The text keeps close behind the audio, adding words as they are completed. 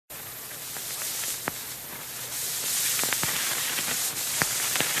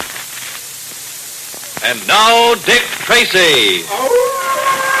And now, Dick Tracy.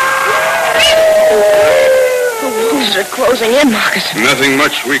 The wolves are closing in, Moccasin. Nothing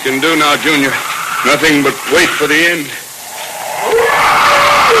much we can do now, Junior. Nothing but wait for the end.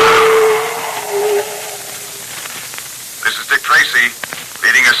 This is Dick Tracy,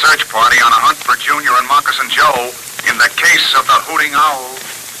 leading a search party on a hunt for Junior and Moccasin Joe in the case of the Hooting Owl.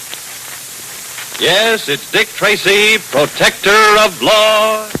 Yes, it's Dick Tracy, protector of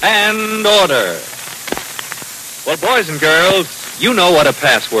law and order. Well, boys and girls, you know what a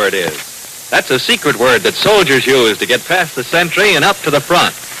password is. That's a secret word that soldiers use to get past the sentry and up to the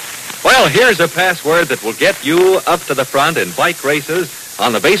front. Well, here's a password that will get you up to the front in bike races,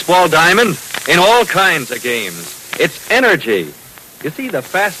 on the baseball diamond, in all kinds of games. It's energy. You see, the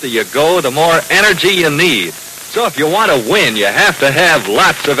faster you go, the more energy you need. So if you want to win, you have to have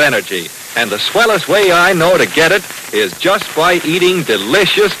lots of energy. And the swellest way I know to get it is just by eating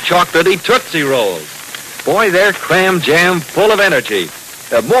delicious chocolatey Tootsie Rolls. Boy, they're cram jam full of energy.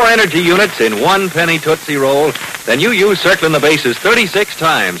 There are more energy units in 1 penny Tootsie Roll than you use circling the bases 36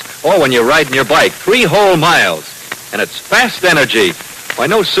 times, or when you're riding your bike 3 whole miles. And it's fast energy. Why,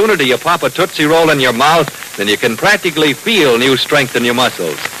 no sooner do you pop a Tootsie Roll in your mouth than you can practically feel new strength in your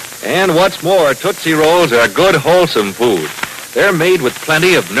muscles. And what's more, Tootsie Rolls are good, wholesome food. They're made with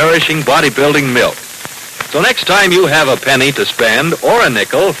plenty of nourishing bodybuilding milk. So next time you have a penny to spend, or a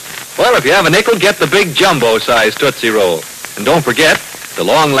nickel, well, if you have a nickel, get the big jumbo-sized Tootsie Roll. And don't forget, the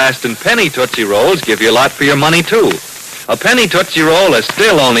long-lasting penny Tootsie Rolls give you a lot for your money, too. A penny Tootsie Roll is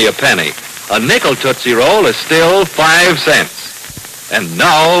still only a penny. A nickel Tootsie Roll is still 5 cents. And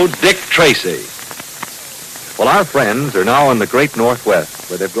now, Dick Tracy. Well, our friends are now in the great Northwest,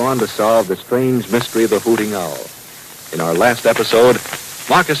 where they've gone to solve the strange mystery of the Hooting Owl. In our last episode,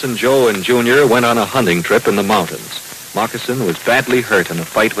 Moccasin Joe and Junior went on a hunting trip in the mountains. Moccasin was badly hurt in a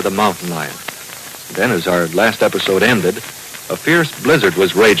fight with a mountain lion. Then, as our last episode ended, a fierce blizzard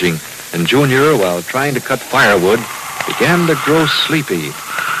was raging, and Junior, while trying to cut firewood, began to grow sleepy,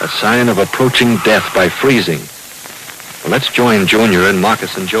 a sign of approaching death by freezing. Well, let's join Junior and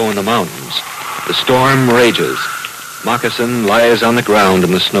Moccasin Joe in the mountains. The storm rages. Moccasin lies on the ground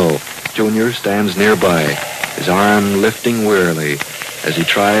in the snow. Junior stands nearby, his arm lifting wearily as he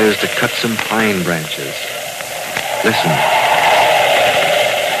tries to cut some pine branches. Listen.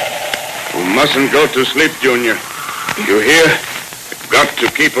 You mustn't go to sleep, Junior. You hear? You've got to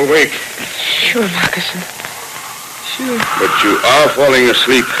keep awake. Sure, Moccasin. Sure. But you are falling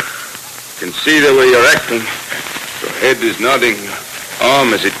asleep. You can see the way you're acting. Your head is nodding. Your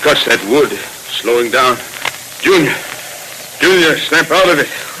arm as it cuts that wood, slowing down. Junior, snap out of it.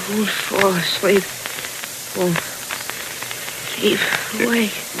 Won't fall asleep. Won't keep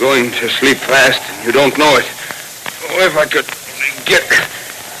awake. Going to sleep fast, and you don't know it. Oh, if I could get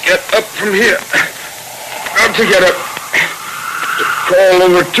up from here. Got to get up. To crawl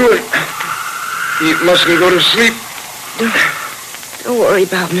over to it. You mustn't go to sleep. Don't worry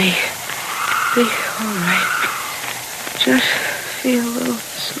about me. Be all right. Just feel a little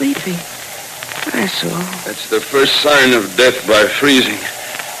sleepy. That's all. That's the first sign of death by freezing.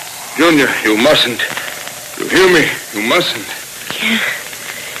 Junior, you mustn't. You hear me? You mustn't.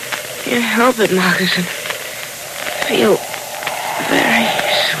 Can't help it, Moccasin. Feel very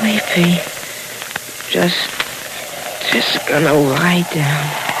sleepy. Just gonna lie down.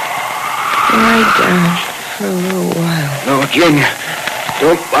 Lie down for a little while. No, Junior.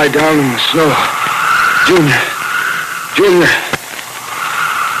 Don't lie down in the snow. Junior.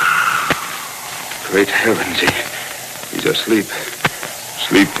 Great heavens, he's asleep.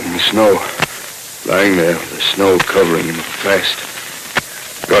 Asleep in the snow. Lying there with the snow covering him fast.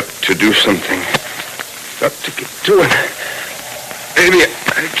 Got to do something. Got to get to it. Maybe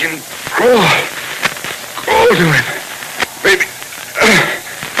I can crawl to him. Maybe.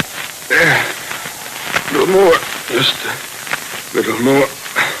 There. A little more. Just a little more.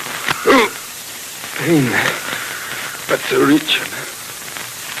 Oh, pain. Got to reach him.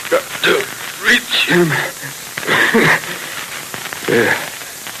 Got to reach him. There.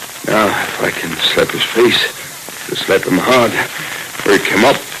 Now, if I can slap his face, to slap him hard, wake him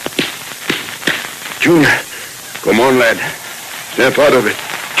up. Junior, come on, lad. Snap out of it.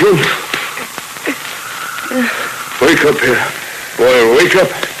 Junior. Wake up here. Boy, wake up.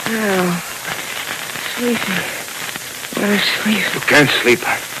 No. Sleepy. Want to sleep. You can't sleep.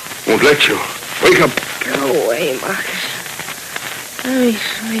 I won't let you. Wake up. Go away, Moccasin. Let me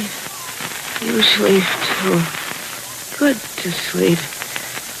sleep. You sleep, too. Good to sleep.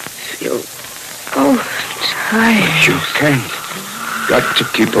 Feel tired. But you can't. Got to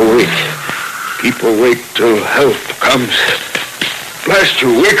keep awake. Keep awake till help comes. Blast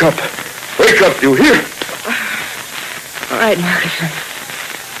you, wake up. Wake up, you hear? All right, Moccasin.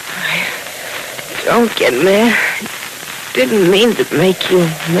 All right. Don't get mad. I didn't mean to make you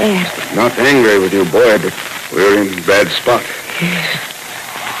mad. Not angry with you, boy, but we're in a bad spot.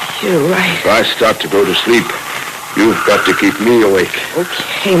 Yes. You're right. If I start to go to sleep, you've got to keep me awake.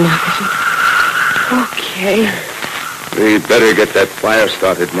 Okay, Moccasin. Okay. We'd better get that fire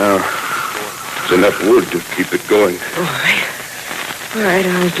started now. There's enough wood to keep it going. All right. All right,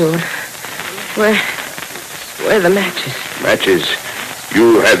 I'll do it. Where are the matches? Matches.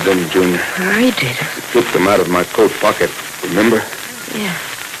 You had them, Junior. I did. You took them out of my coat pocket, remember? Yeah.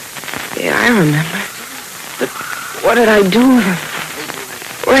 Yeah, I remember. But what did I do with them?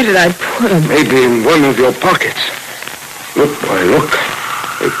 Where did I put them? Maybe in one of your pockets. Look, boy, look.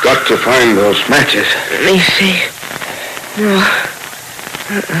 We've got to find those matches. Let me see. No.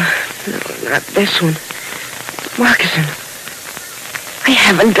 No, not this one. Moccasin. I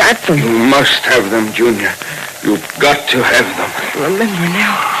haven't got them. You must have them, Junior. You've got to have them. I remember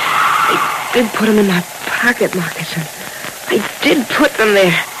now. I did put them in my pocket, Moccasin. I did put them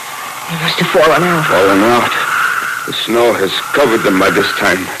there. They must have fallen out. Fallen out? The snow has covered them by this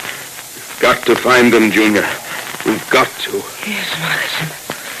time. We've got to find them, Junior. We've got to. Yes, Moccasin.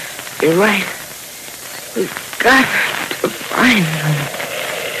 You're right. We've got to find them.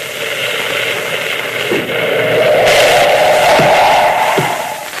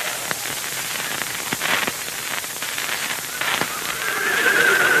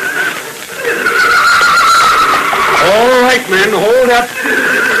 All right, men, hold up.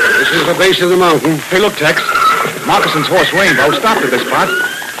 This is the base of the mountain. Hey, look, Tex. Moccasins' horse Rainbow stopped at this spot.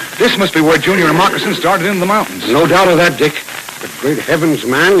 This must be where Junior and Moccasin started into the mountains. No doubt of that, Dick. But great heavens,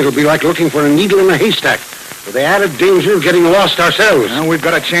 man, it'll be like looking for a needle in a haystack. With the added danger of getting lost ourselves. Well, we've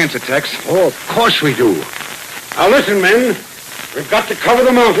got a chance at Tex. Oh, of course we do. Now listen, men. We've got to cover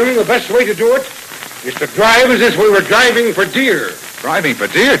the mountain. The best way to do it is to drive as if we were driving for deer. Driving for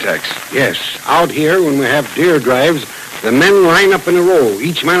deer, Tex? Yes. Out here, when we have deer drives, the men line up in a row,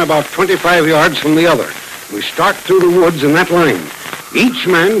 each man about 25 yards from the other. We start through the woods in that line. Each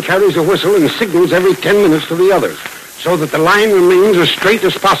man carries a whistle and signals every 10 minutes to the others, so that the line remains as straight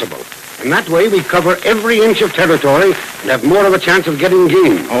as possible. And that way we cover every inch of territory and have more of a chance of getting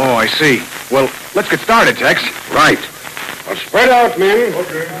game. Oh, I see. Well, let's get started, Tex. Right. Well, spread out, men.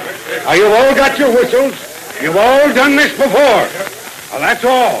 Now, you've all got your whistles. You've all done this before. Well, that's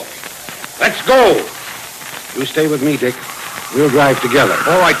all. Let's go. You stay with me, Dick. We'll drive together.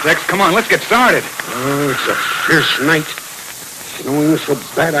 All right, Tex. Come on, let's get started. Oh, it's a fierce night. Snowing so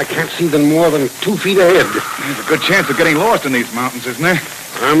bad I can't see them more than 2 feet ahead. There's a good chance of getting lost in these mountains, isn't there?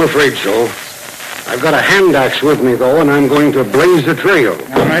 I'm afraid so. I've got a hand axe with me, though, and I'm going to blaze the trail.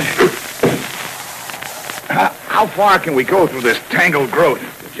 All right. How far can we go through this tangled growth?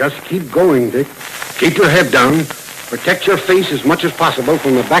 Just keep going, Dick. Keep your head down. Protect your face as much as possible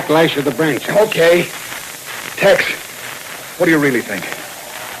from the backlash of the branches. Okay. Tex, what do you really think?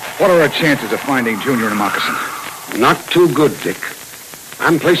 What are our chances of finding Junior and Moccasin? Not too good, Dick.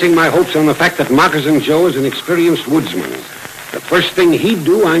 I'm placing my hopes on the fact that Moccasin Joe is an experienced woodsman. The first thing he'd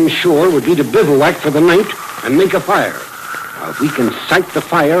do, I'm sure, would be to bivouac for the night and make a fire. Now, if we can sight the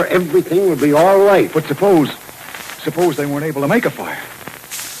fire, everything will be all right. But suppose they weren't able to make a fire.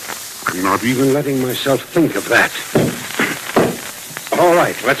 I'm not even letting myself think of that. All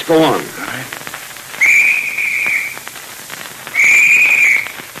right, let's go on. All right.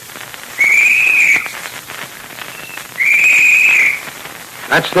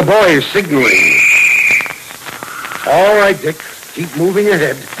 That's the boys signaling. All right, Dick. Keep moving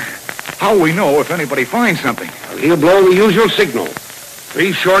ahead. How will we know if anybody finds something? Well, he'll blow the usual signal.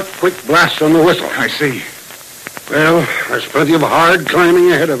 3 short, quick blasts on the whistle. I see. Well, there's plenty of hard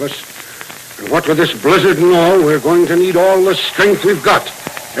climbing ahead of us. And what with this blizzard and all, we're going to need all the strength we've got.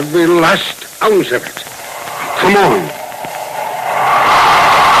 Every last ounce of it. Come on.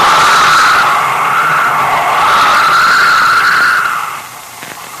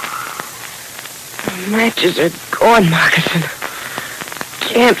 The matches are gone, Moccasin.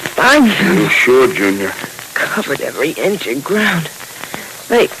 Can't find them. You sure, Junior? Covered every inch of ground.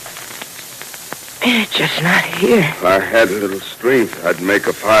 They're just not here. If I had a little strength, I'd make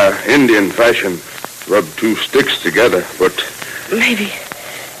a fire, Indian fashion. Rub 2 sticks together, but... Maybe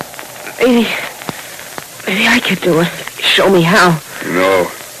I could do it. Show me how. No.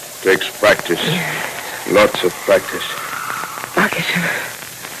 Takes practice. Lots of practice. Moccasin,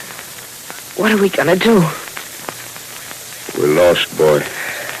 what are we gonna do? We're lost, boy.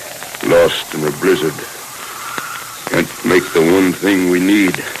 Lost in a blizzard. Can't make the one thing we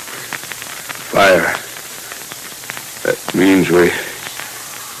need. Fire. That means we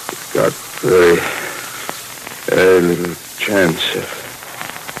got Very, very little chance of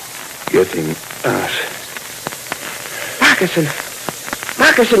getting us.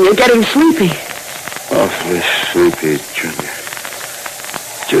 Moccasin, you're getting sleepy. Awfully sleepy, Junior.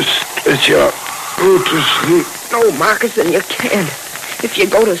 Just let you go to sleep. No, Moccasin, you can't. If you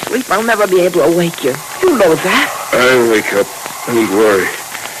go to sleep, I'll never be able to wake you. You know that. I'll wake up. Don't worry.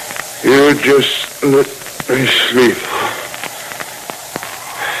 You just let me sleep.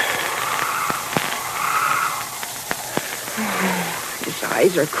 His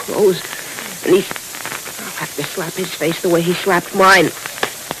eyes are closed, and I'll have to slap his face the way he slapped mine.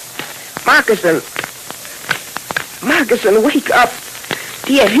 Moccasin, wake up.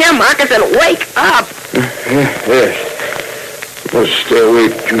 Do you hear, Moccasin? Wake up. Yes. Well, stay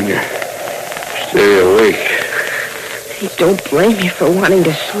awake, Junior. Stay awake. He don't blame you for wanting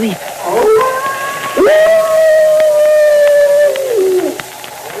to sleep.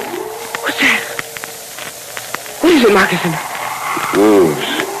 What's that? What is it, Moccasin? Wolves.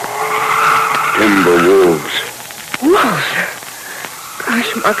 Timber wolves. Wolves.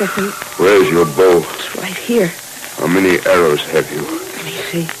 Gosh, Moccasin. Where's your bow? It's right here. How many arrows have you? Let me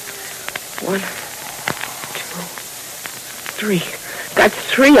see. 1, 2, 3. Got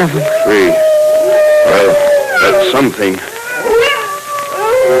 3 of them. 3. Well, that's something.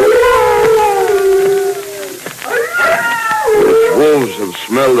 Those wolves have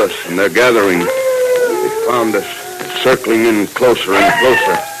smelled us, and they're gathering. They found us, circling in closer and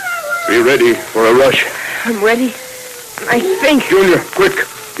closer. Be ready for a rush. I'm ready. I think. Junior, quick.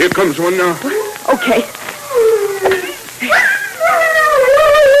 Here comes one now. Okay.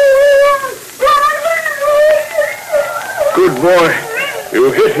 Good boy.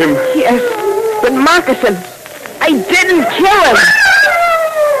 You hit him. Yes, but Moccasin, I didn't kill him.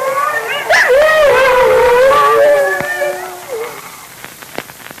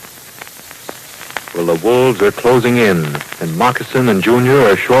 Well, the wolves are closing in, and Moccasin and Junior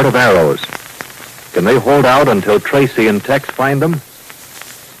are short of arrows. Can they hold out until Tracy and Tex find them?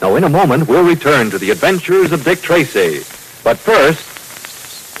 Now, in a moment, we'll return to the adventures of Dick Tracy. But first,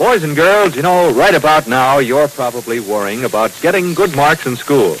 boys and girls, you know, right about now, you're probably worrying about getting good marks in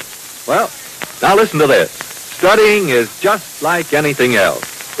school. Well, now listen to this. Studying is just like anything else.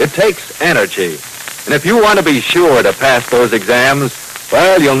 It takes energy. And if you want to be sure to pass those exams,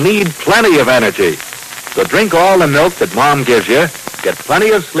 well, you'll need plenty of energy. So drink all the milk that Mom gives you, get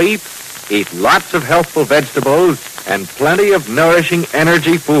plenty of sleep, eat lots of healthful vegetables, and plenty of nourishing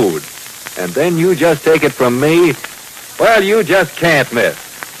energy food. And then you just take it from me, well, you just can't miss.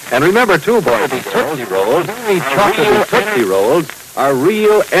 And remember, too, boys, Tootsie Rolls, chocolate Tootsie Rolls, are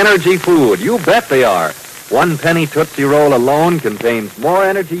real energy food. You bet they are. 1 penny Tootsie Roll alone contains more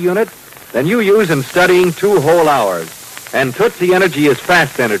energy units than you use in studying 2 whole hours. And Tootsie Energy is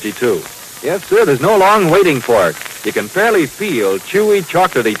fast energy, too. Yes, sir, there's no long waiting for it. You can fairly feel chewy,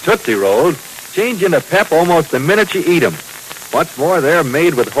 chocolatey Tootsie Rolls change into pep almost the minute you eat them. What's more, they're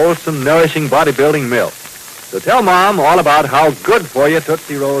made with wholesome, nourishing bodybuilding milk. So tell Mom all about how good for you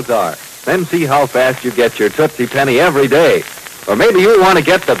Tootsie Rolls are. Then see how fast you get your Tootsie Penny every day. Or maybe you want to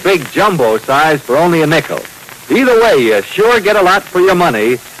get the big jumbo size for only a nickel. Either way, you sure get a lot for your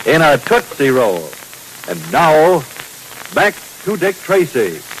money in a Tootsie Roll. And now, back to Dick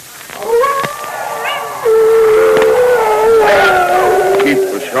Tracy. Keep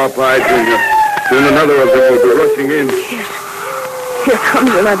a sharp eye, Junior. Soon another of them will be rushing in. Here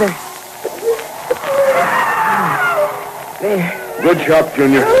comes another. There. Good shot,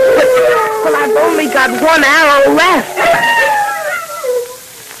 Junior. Well, I've only got 1 arrow left.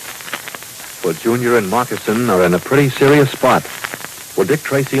 Well, Junior and Moccasin are in a pretty serious spot. Will Dick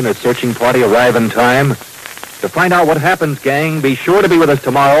Tracy and his searching party arrive in time? To find out what happens, gang, be sure to be with us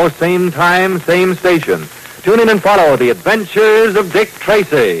tomorrow, same time, same station. Tune in and follow the adventures of Dick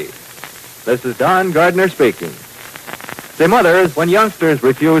Tracy. This is Don Gardner speaking. Say, mothers, when youngsters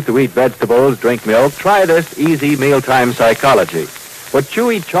refuse to eat vegetables, drink milk, try this easy mealtime psychology. Put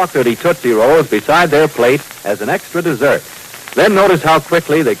chewy, chocolatey Tootsie Rolls beside their plate as an extra dessert. Then notice how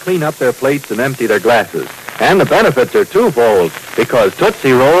quickly they clean up their plates and empty their glasses. And the benefits are twofold, because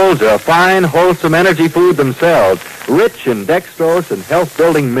Tootsie Rolls are a fine, wholesome energy food themselves, rich in dextrose and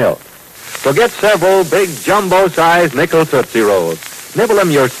health-building milk. So get several big jumbo-sized nickel Tootsie Rolls. Nibble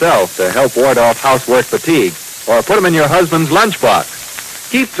them yourself to help ward off housework fatigue, or put them in your husband's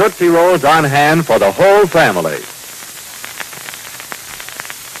lunchbox. Keep Tootsie Rolls on hand for the whole family.